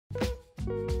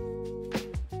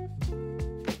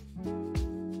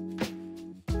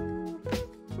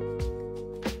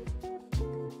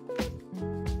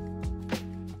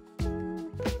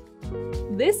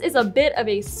this is a bit of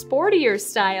a sportier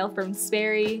style from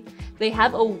Sperry. They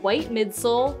have a white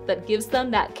midsole that gives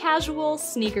them that casual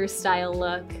sneaker style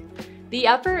look. The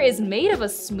upper is made of a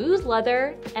smooth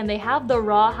leather, and they have the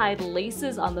rawhide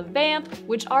laces on the vamp,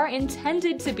 which are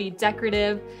intended to be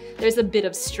decorative. There's a bit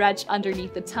of stretch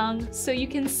underneath the tongue, so you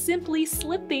can simply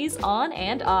slip these on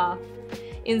and off.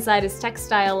 Inside is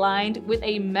textile lined with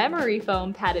a memory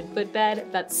foam padded footbed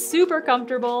that's super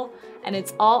comfortable, and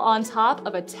it's all on top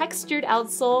of a textured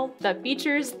outsole that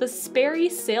features the Sperry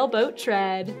sailboat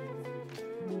tread.